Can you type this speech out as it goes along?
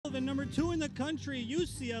The number 2 in the country,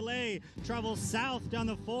 UCLA, travels south down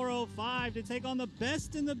the 405 to take on the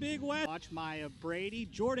best in the Big West. Watch Maya Brady,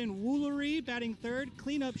 Jordan Woolery batting third,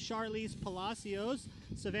 cleanup Charlize Palacios,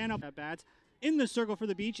 Savannah bats. In the circle for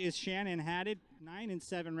the beach is Shannon Haddad,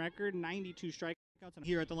 9-7 record, 92 strikeouts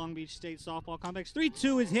here at the Long Beach State Softball Complex.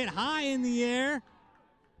 3-2 is hit high in the air.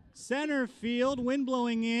 Center field, wind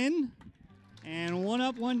blowing in, and one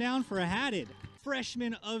up, one down for Haddad.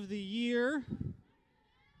 Freshman of the year,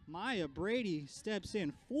 Maya Brady steps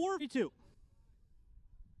in. 4-2.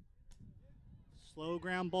 Slow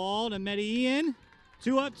ground ball to Medellin.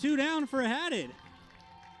 2 up, 2 down for Haddad.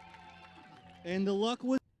 And the luck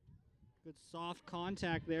was good, soft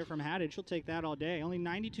contact there from Haddad. She'll take that all day. Only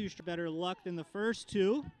 92 better luck than the first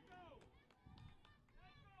two.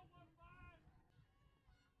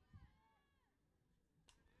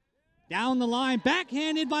 Down the line,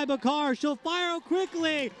 backhanded by Bakar. She'll fire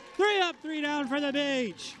quickly. 3 up, 3 down for the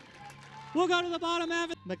beach. We'll go to the bottom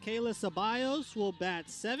half. Michaela Ceballos will bat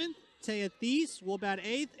 7th. Taya Thies will bat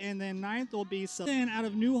 8th. And then 9th will be out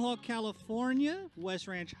of Newhall, California. West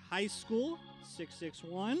Ranch High School,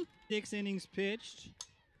 6'6" 6 innings pitched.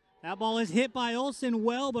 That ball is hit by Olsen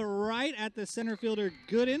well, but right at the center fielder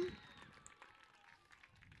Gooden.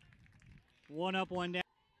 1 up, 1 down.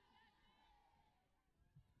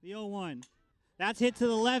 The 0-1. That's hit to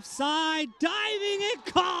the left side. Diving and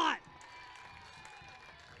caught!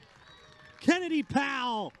 Kennedy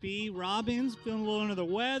Powell. B. Robbins feeling a little under the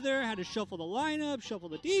weather. Had to shuffle the lineup, shuffle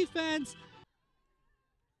the defense.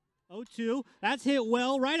 0-2. That's hit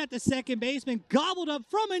well right at the second baseman. Gobbled up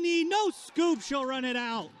from a knee. No scoop. She'll run it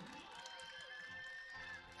out.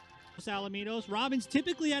 Alamitos. Robbins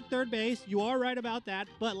typically at third base. You are right about that.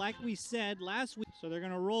 But like we said last week, so they're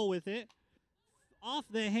going to roll with it. Off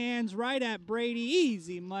the hands, right at Brady.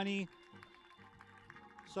 Easy money.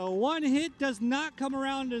 So one hit does not come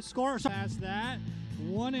around to score. Past that.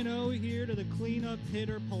 1-0 here to the cleanup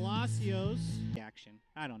hitter Palacios. Action.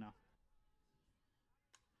 I don't know.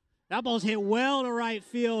 That ball's hit well to right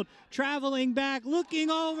field. Traveling back,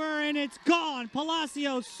 looking over, and it's gone.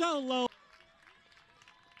 Palacios so low.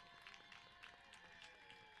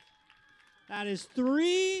 That is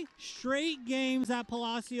 3 straight games that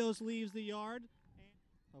Palacios leaves the yard.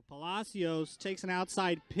 So Palacios takes an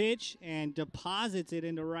outside pitch and deposits it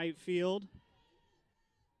into right field.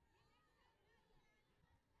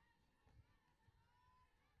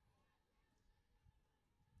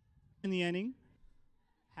 In the inning,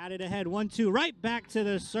 had it ahead, 1-2, right back to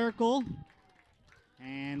the circle,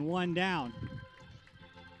 and 1 down.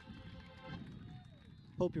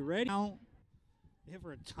 Hope you're ready. Now, hit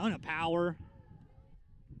for a ton of power.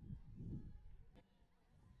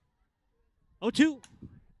 0-2.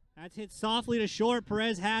 That's hit softly to short.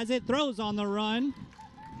 Perez has it, throws on the run.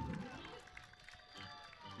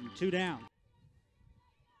 And 2 down.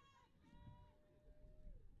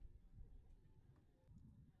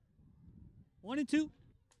 One and 2.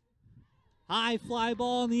 High fly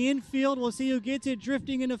ball in the infield. We'll see who gets it.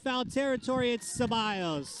 Drifting into foul territory. It's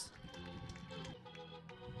Ceballos.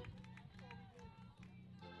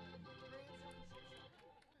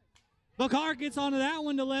 Bakar gets onto that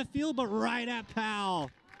one to left field, but right at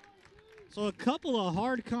Powell. So a couple of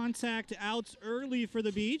hard contact outs early for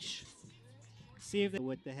the beach. See if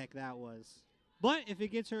what the heck that was. But if it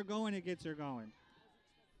gets her going, it gets her going.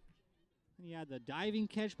 And you had the diving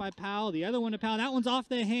catch by Powell. The other one to Powell. That one's off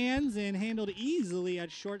the hands and handled easily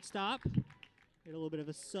at shortstop. Get a little bit of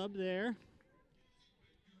a sub there.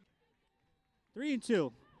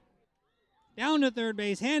 3-2. Down to third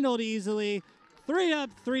base. Handled easily. 3 up,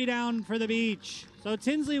 3 down for the beach. So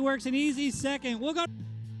Tinsley works an easy second. We'll go.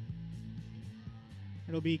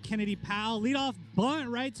 It'll be Kennedy Powell. Leadoff bunt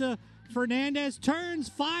right to Fernandez. Turns,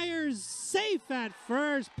 fires, safe at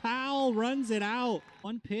first. Powell runs it out.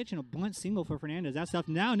 1 pitch and a bunt single for Fernandez. That's tough.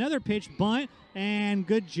 Now another pitch, bunt, and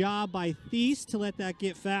good job by Thies to let that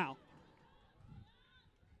get foul.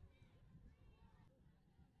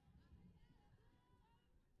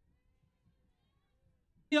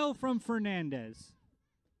 From Fernandez.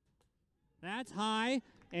 That's high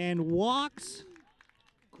and walks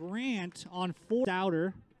Grant on 4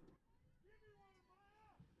 outer.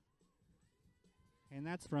 And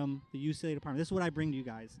that's from the UCLA department. This is what I bring to you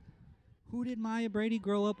guys. Who did Maya Brady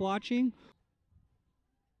grow up watching?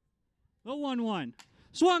 The 1-1.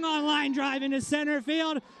 Swung on line drive into center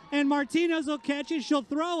field, and Martinez will catch it. She'll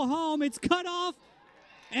throw home. It's cut off.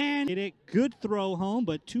 And hit it. Good throw home,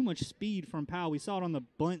 but too much speed from Powell. We saw it on the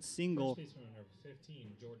bunt single.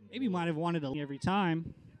 15, maybe might have wanted to every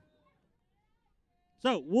time.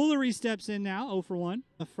 So Woolery steps in now, 0 for 1.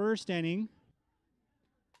 The first inning.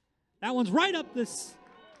 That one's right up this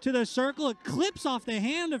to the circle. It clips off the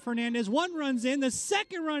hand of Fernandez. One runs in. The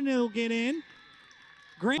second run, it'll get in.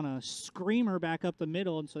 Grant on a screamer back up the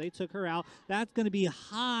middle, and so they took her out. That's going to be a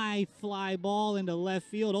high fly ball into left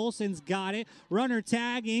field. Olsen's got it. Runner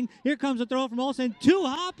tagging. Here comes a throw from Olsen.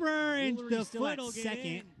 Two-hopper, and the foot will get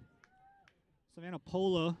second. Savannah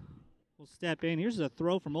Pola will step in. Here's a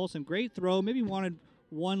throw from Olsen. Great throw. Maybe wanted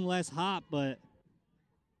one less hop, but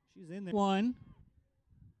she's in there. One.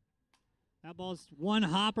 That ball's one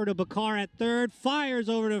hopper to Bakar at third. Fires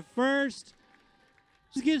over to first.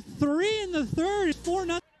 Just gets 3 in the third.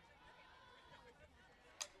 4-0.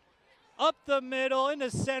 Up the middle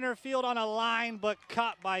into center field on a line, but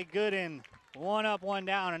caught by Gooden. 1 up, 1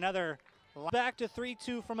 down. Another back to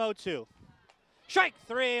 3-2 from 0-2. Strike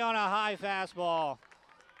 3 on a high fastball.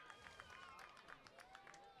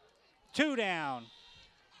 2 down.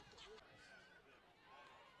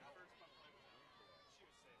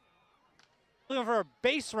 Looking for a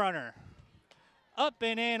base runner. Up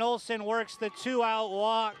and in, Olsen works the 2-out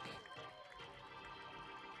walk.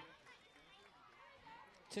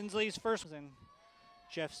 Tinsley's first, and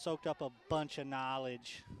Jeff soaked up a bunch of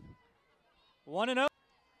knowledge. 1-0.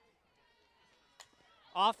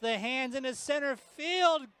 Off the hands into center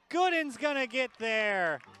field. Gooden's gonna get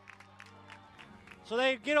there. So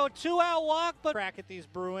they get a 2-out walk, but crack at these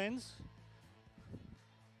Bruins.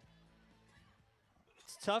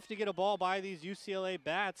 Tough to get a ball by these UCLA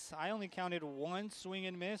bats. I only counted 1 swing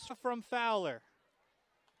and miss from Fowler.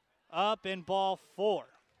 Up in ball 4.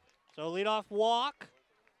 So leadoff walk.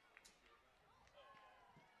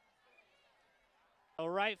 A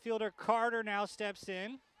right fielder Carter now steps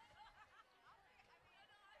in.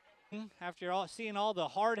 After seeing all the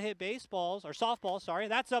hard hit baseballs, or softballs, sorry.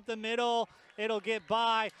 That's up the middle. It'll get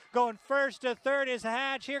by. Going first to third is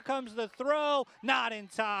Hatch. Here comes the throw. Not in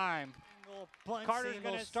time. Carter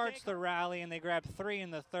starts the rally, and they grab 3 in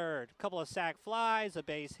the third. A couple of sac flies, a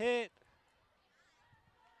base hit.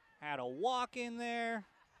 Had a walk in there.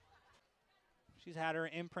 She's had her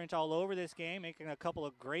imprint all over this game, making a couple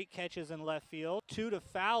of great catches in left field. 2 to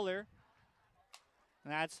Fowler.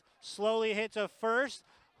 And that's slowly hit to first,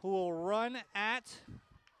 who will run at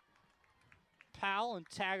Powell and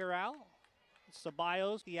tag her out.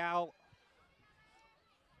 Ceballos, the out.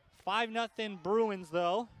 5-0 Bruins,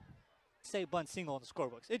 though. Say bunt single in the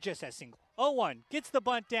scorebooks. It just says single. 0-1 gets the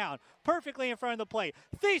bunt down perfectly in front of the plate.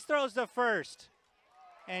 Thies throws to first.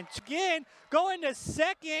 And again, going to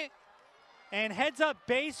second and heads up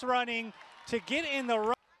base running to get in the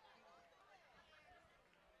run.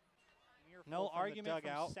 No argument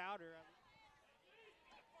from Souter.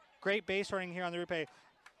 Great base running here on the replay.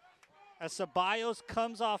 As Ceballos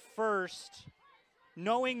comes off first,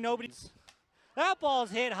 knowing nobody's. That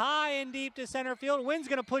ball's hit high and deep to center field. Wynn's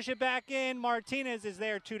going to push it back in. Martinez is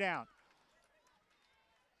there, 2 down.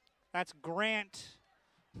 That's Grant.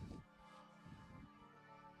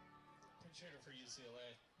 For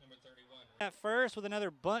UCLA, number 31. At first with another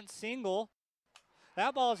bunt single.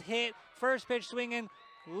 That ball's hit. First pitch swinging.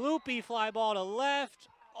 Loopy fly ball to left.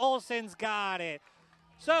 Olsen's got it.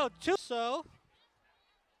 So,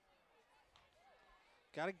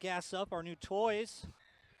 got to gas up our new toys.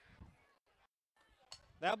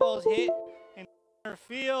 That ball's hit in center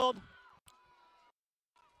field.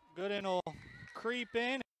 Gooden will creep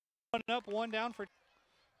in. 1 up, 1 down for a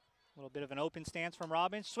little bit of an open stance from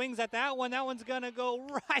Robbins. Swings at that one. That one's going to go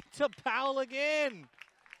right to Powell again.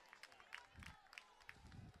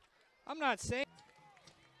 I'm not saying.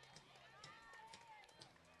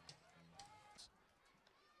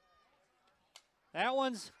 That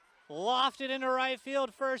one's lofted into right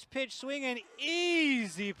field. First pitch swing, an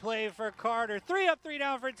easy play for Carter. 3 up, 3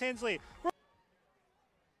 down for Tinsley.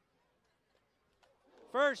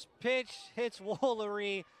 First pitch hits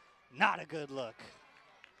Woolery. Not a good look.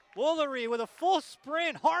 Woolery with a full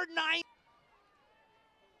sprint. Hard 9.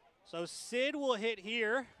 So Sid will hit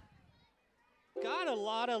here. Got a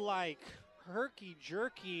lot of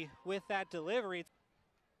herky-jerky with that delivery.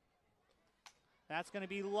 That's going to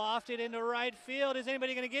be lofted into right field. Is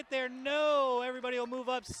anybody going to get there? No. Everybody will move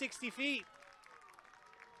up 60 feet.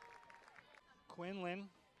 Quinlan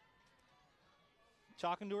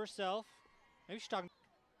talking to herself. Maybe she's talking.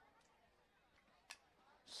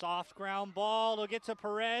 Soft ground ball. They'll get to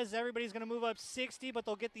Perez. Everybody's going to move up 60, but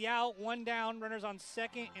they'll get the out. 1 down. Runners on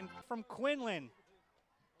second. And from Quinlan.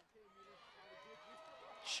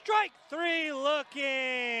 Strike 3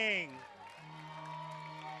 looking.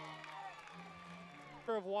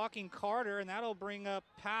 Of walking Carter, and that'll bring up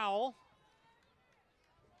Powell.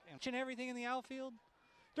 And everything in the outfield.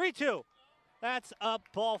 3-2. That's up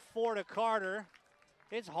ball 4 to Carter.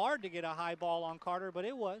 It's hard to get a high ball on Carter, but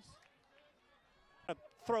it was.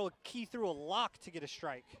 throw a key through a lock to get a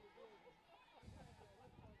strike.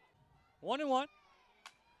 1-1.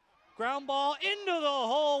 Ground ball into the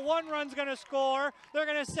hole. 1 run's going to score. They're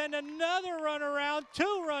going to send another run around.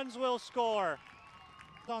 2 runs will score.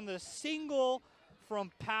 On the single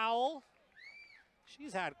from Powell.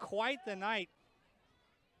 She's had quite the night.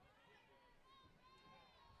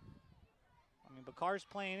 I mean, Bakar's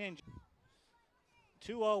playing in.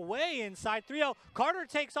 2-0 way inside. 3-0. Carter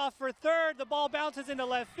takes off for third. The ball bounces into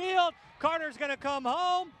left field. Carter's going to come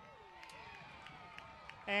home.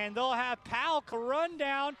 And they'll have Powell run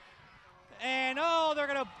down. And, oh, they're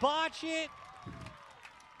going to botch it.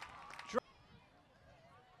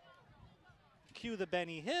 Cue the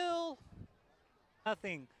Benny Hill.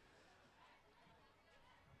 Nothing.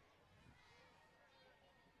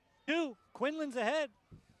 2. Quinlan's ahead.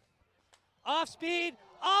 Off speed.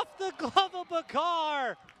 Off the glove of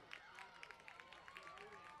Bakar.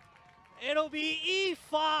 It'll be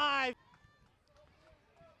E5.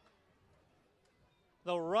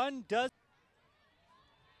 The run does.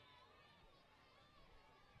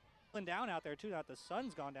 Down out there too. Now the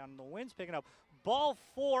sun's gone down and the wind's picking up. Ball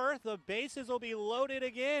 4. The bases will be loaded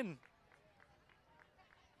again.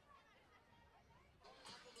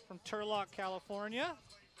 From Turlock, California.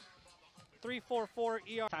 3.44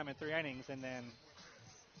 ER. Time in 3 innings, and then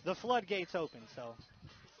the floodgates open. So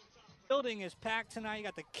building is packed tonight. You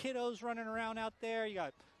got the kiddos running around out there. You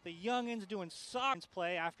got the youngins doing soccer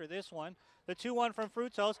play after this one. The 2-1 from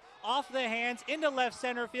Frutos, off the hands, into left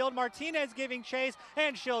center field. Martinez giving chase,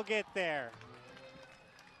 and she'll get there.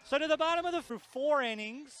 So to the bottom of the 4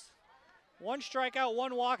 innings, 1 strikeout,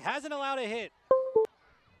 1 walk, hasn't allowed a hit.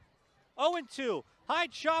 0-2, high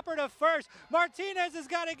chopper to first. Martinez has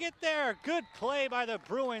got to get there. Good play by the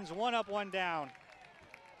Bruins, 1 up, 1 down.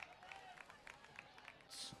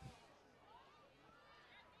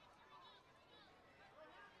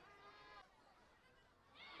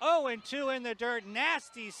 Oh, and 2 in the dirt,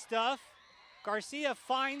 nasty stuff. Garcia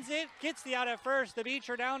finds it, gets the out at first. The Beach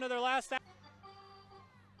are down to their last out.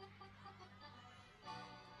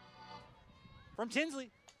 From Tinsley.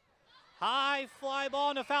 High fly ball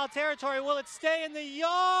into foul territory. Will it stay in the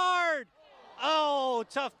yard? Oh,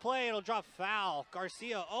 tough play. It'll drop foul.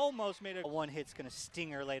 Garcia almost made it. 1 hit's going to sting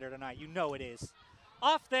her later tonight. You know it is.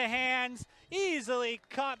 Off the hands, easily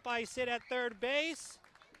caught by Sid at third base.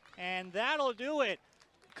 And that'll do it.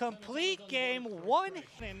 Complete game,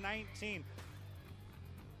 1-19.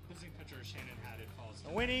 Losing pitcher Shannon Haddad calls.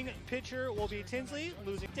 The winning pitcher will be Tinsley,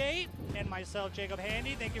 losing Date, and myself, Jacob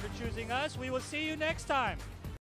Handy. Thank you for choosing us. We will see you next time.